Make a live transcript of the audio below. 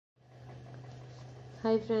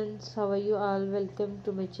Hi friends, how are you all? Welcome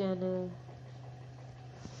to my channel.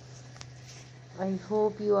 I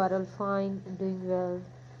hope you are all fine and doing well.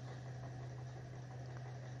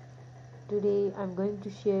 Today I'm going to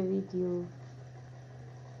share with you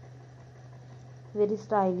very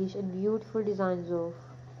stylish and beautiful designs of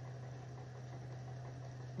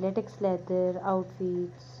latex leather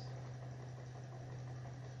outfits.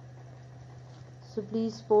 So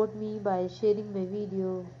please support me by sharing my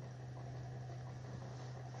video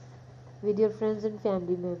with your friends and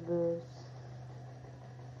family members.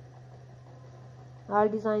 All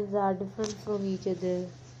designs are different from each other.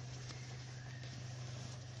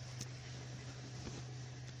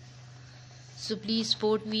 So please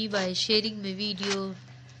support me by sharing my video.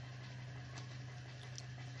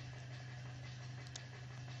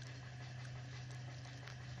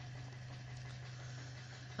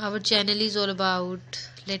 Our channel is all about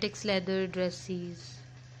latex leather dresses.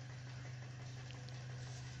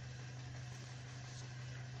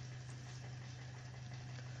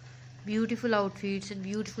 Beautiful outfits and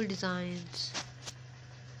beautiful designs.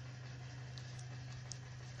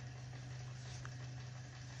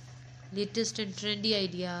 Latest and trendy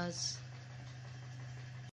ideas.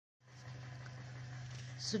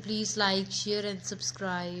 So please like, share and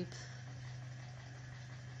subscribe.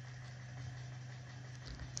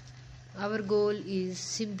 Our goal is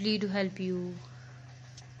simply to help you.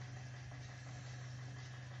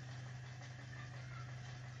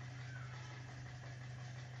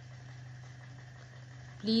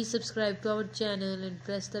 Please subscribe to our channel and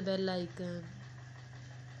press the bell icon.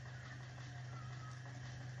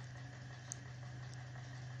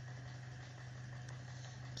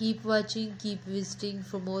 Keep watching, keep visiting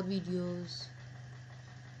for more videos.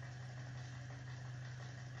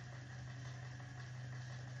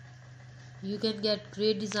 You can get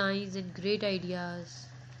great designs and great ideas.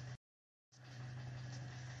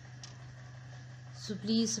 So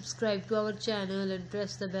please subscribe to our channel and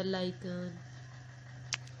press the bell icon.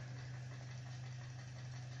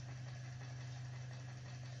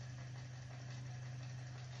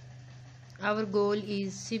 Our goal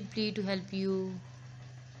is simply to help you.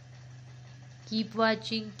 Keep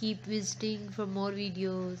watching, keep visiting for more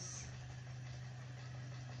videos.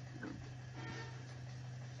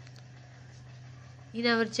 In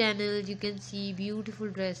our channel you can see beautiful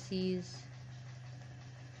dresses,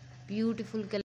 beautiful collections.